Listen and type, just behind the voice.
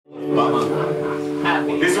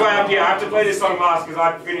This is why I have to play this song last because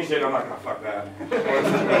I finish it and I'm like, oh fuck that. Go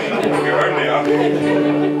home now.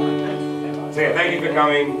 So yeah, thank you for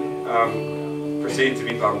coming. Proceed to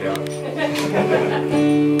be bummed out.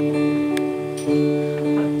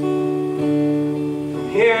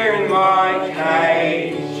 Here in my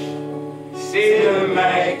cage, see them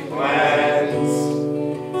make plans,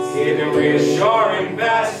 see them reassure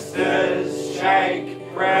investors,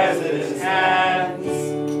 shake presidents' hands.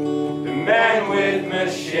 The men with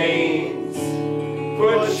machines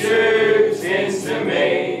put tubes into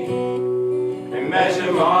me and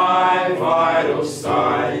measure my vital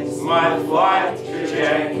signs, my flight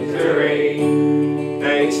trajectory.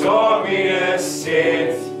 They taught me to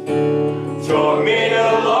sit, taught me to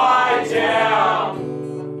lie down,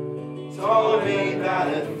 told me that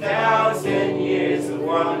 1,000 years of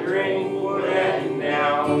wandering would end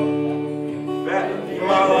now.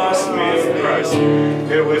 My last meal roast,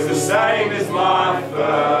 it was the same as my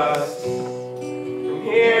first. From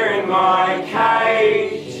here in my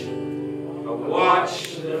cage, I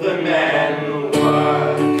watch the men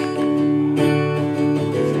work.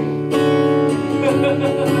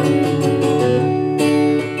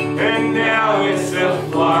 And now it's a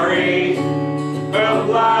flurry of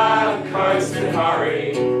lab coats and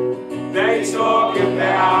hurry. They talk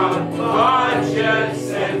about budgets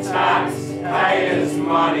and taxpayers'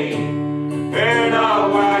 money, and I'll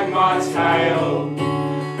wag my tail,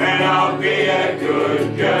 and I'll be a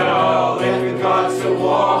good girl. If it got to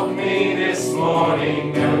walk me this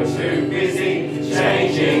morning, they were too busy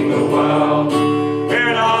changing the world.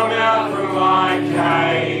 And I'm out from my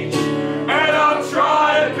cage, and I'll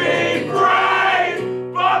try to be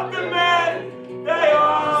brave, but the men, they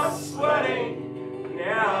are sweating,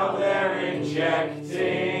 now they're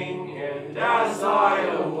injecting, and as I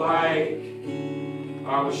awake,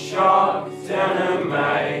 I'm shocked and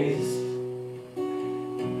amazed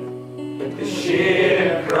at the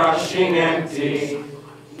sheer crushing empty.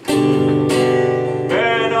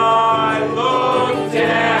 And I look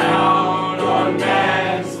down on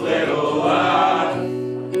man's little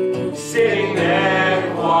earth, sitting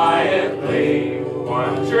there quietly,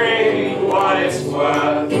 wondering what it's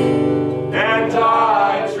worth. And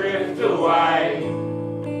I drift away,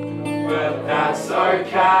 but that's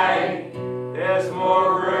okay. There's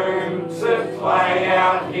more room to play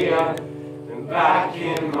out here than back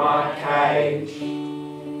in my cage.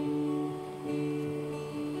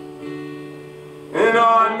 And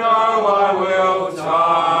I know I will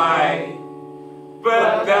die,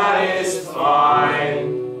 but that is fine,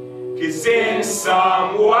 'cause in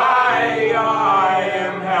some way I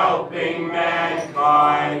am helping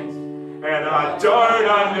mankind. And I don't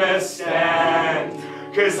understand,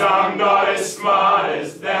 'cause I'm not as smart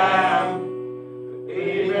as them.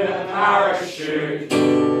 Even a parachute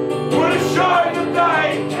would have shown that they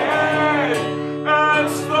can, and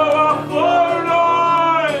so I float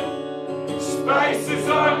on. Space is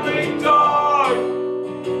only dog,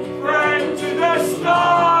 friend to the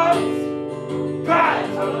stars, back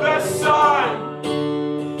to the sun.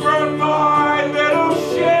 From my little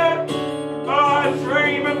ship, I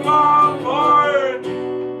dream of my boat,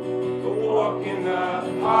 a walk in the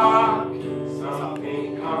park,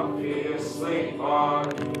 something comfy to sleep on.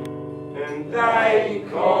 And they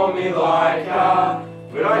call me Laika,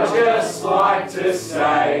 but I just like to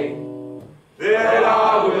say that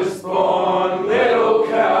I was born little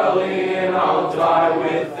curly, and I'll die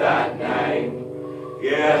with that name.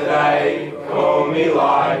 Yeah, they call me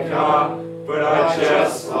Laika, but I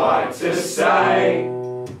just like to say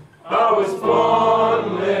I was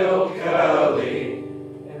born little curly,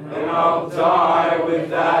 and I'll die with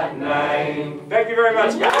that name. Thank you very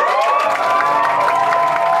much, guys.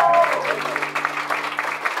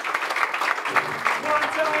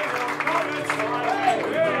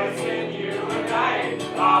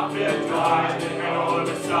 After dying, and all of a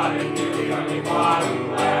sudden you're the only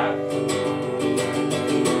one left.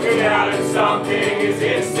 And out of something as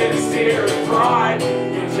insincere as pride,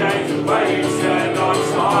 you change the way you turn on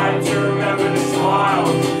time to remember to smile.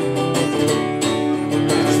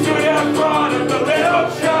 Stood in front of the little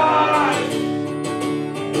church,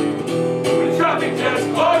 the traffic just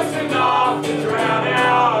close enough to drown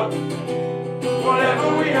out whatever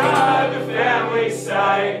we heard the family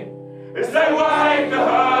say as they wave the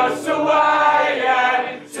hearse away.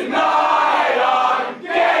 And tonight I'm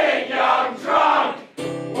getting young drunk,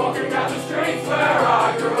 walking down the streets where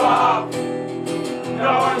I grew up,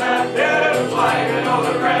 knowing that they're to blame and all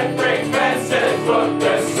the red brick fences look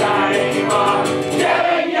the same. I'm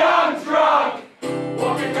getting young drunk,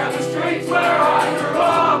 walking down the streets where I grew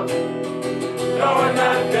up, knowing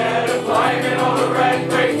that they're to blame and all the red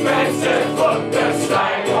brick fences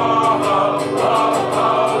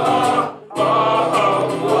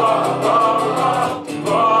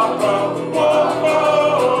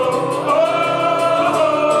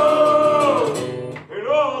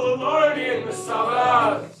alone in the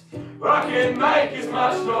suburbs. I can make as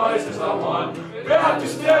much noise as I want, without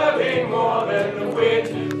disturbing more than the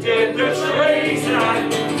wind did the trees.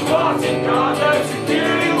 And watching goddamn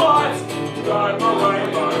security lights guide my way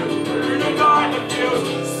through the night that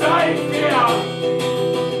feels safe here.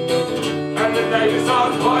 And the neighbours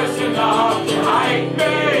are close enough to hate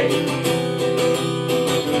me.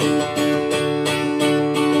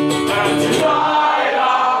 And tonight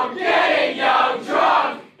I'm getting young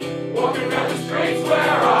drunk, walking around the streets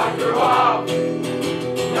where I grew up,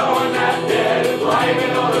 knowing that they're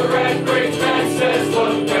blaming all the red brick fences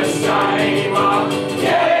look the same. I'm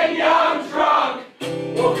getting young drunk,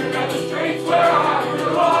 walking around the streets where I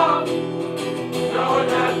grew up, knowing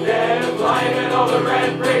that they're blaming all the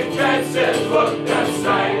red brick fences look the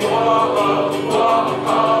same. Whoa, whoa, whoa,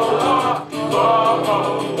 whoa, whoa, whoa, whoa,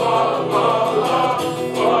 whoa,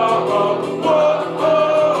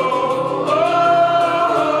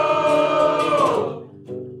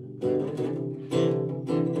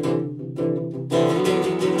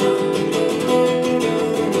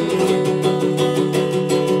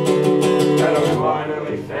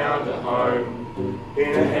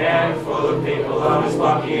 in a handful of people I was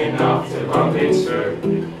lucky enough to bump into.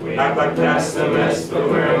 We act like pessimists, but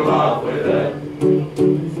we're in love with it.